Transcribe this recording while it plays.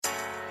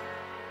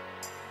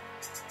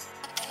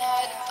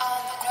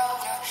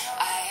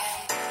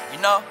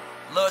know,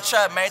 LIL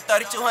TROUB, man,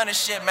 3200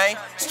 shit, man,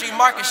 street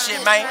market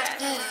shit, man.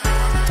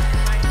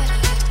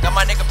 Got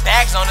my nigga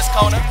bags on this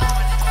corner.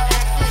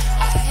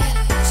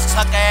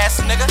 Suck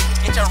ass nigga,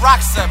 get your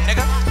rocks up,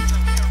 nigga.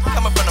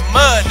 Coming from the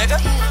mud, nigga.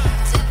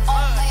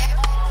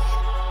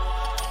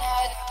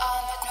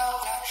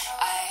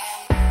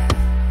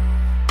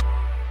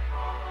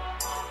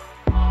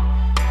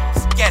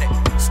 Get it.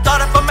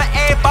 Started from an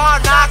A-bar,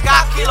 now I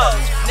got kilos.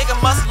 Nigga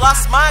must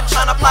lost mine,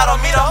 tryna plot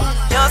on me though.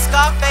 Young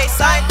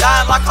Scarface, I ain't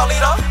dying like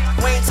Carlito.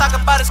 We ain't talking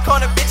about his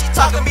corner, bitch, he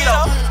talking me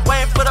though.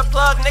 Waiting for the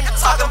plug, nigga,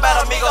 talking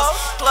about amigos.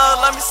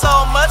 Plug love me so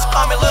much,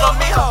 call me Little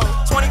Mijo.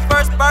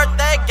 21st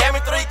birthday, gave me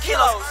 3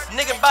 kilos.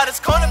 Nigga bout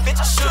his corner, bitch,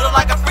 I shoot her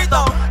like a free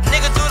throw.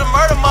 Nigga do the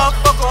murder,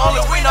 motherfucker,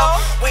 only we know.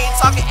 We ain't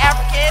talking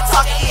African,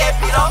 talking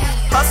EAP though.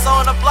 Hustle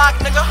on the block,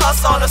 nigga,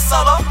 hustle on the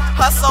solo.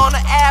 Hustle on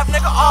the Ave,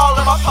 nigga, all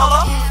in my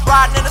polo.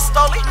 Riding in the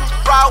stoley,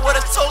 ride with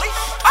a toolie.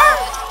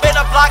 Been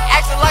a block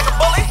acting like a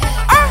bully.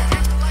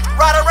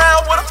 Ride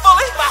around with a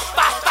fully.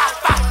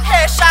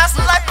 Headshots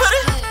look like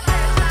pudding.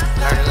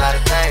 Learned a lot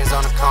of things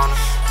on the corner.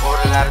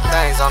 Moved a lot of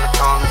things on the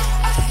corner.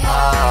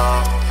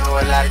 Knew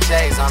a lot of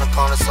J's on the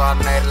corner, so I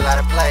made a lot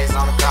of plays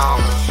on the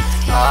corner.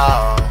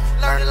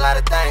 Learned a lot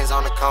of things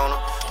on the corner.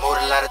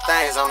 Moved a lot of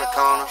things on the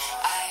corner.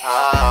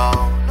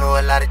 Knew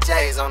a lot of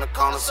J's on the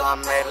corner, so I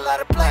made a lot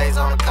of plays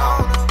on the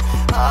corner.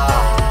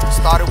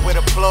 Started with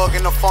a plug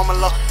in the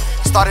formula.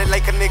 Started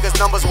like a nigga's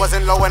numbers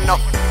wasn't low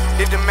enough.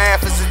 Did the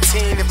math as a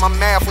teen. If my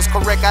math was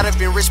correct, I'd have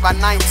been rich by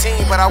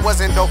 19, but I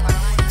wasn't though.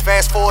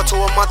 Fast forward to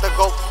a month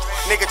ago,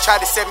 nigga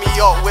tried to set me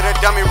up with a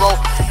dummy roll,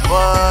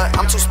 but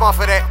I'm too smart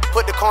for that.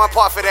 Put the coin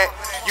part for that.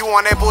 You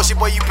on that bullshit,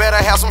 boy, you better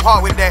have some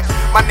heart with that.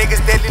 My niggas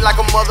deadly like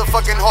a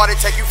motherfucking heart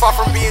attack. You far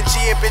from being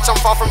G and bitch, I'm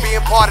far from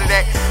being part of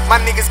that. My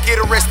niggas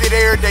get arrested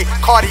every day,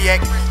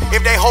 cardiac.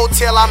 If they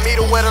hotel, I meet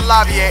her where the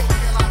lobby at.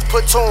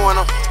 Put 2 in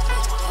them,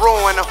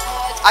 ruin them.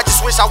 I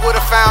just wish I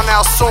would've found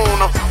out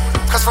sooner.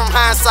 Cause from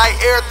hindsight,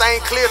 everything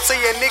clear to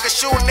you. Niggas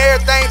shooting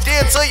everything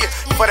dear to you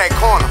for that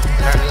corner.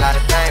 Learned a lot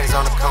of things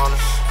on the corner.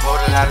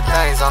 Moved a lot of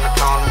things on the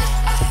corner.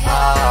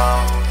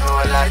 Knew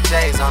a lot of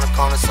J's on the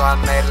corner, so I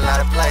made a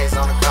lot of plays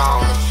on the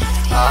corner.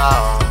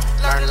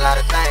 Learned a lot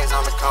of things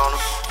on the corner.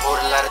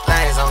 Moved a lot of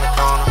things on the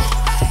corner.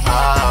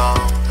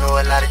 Knew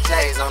a lot of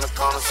J's on the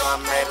corner, so I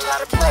made a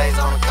lot of plays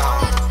on the corner.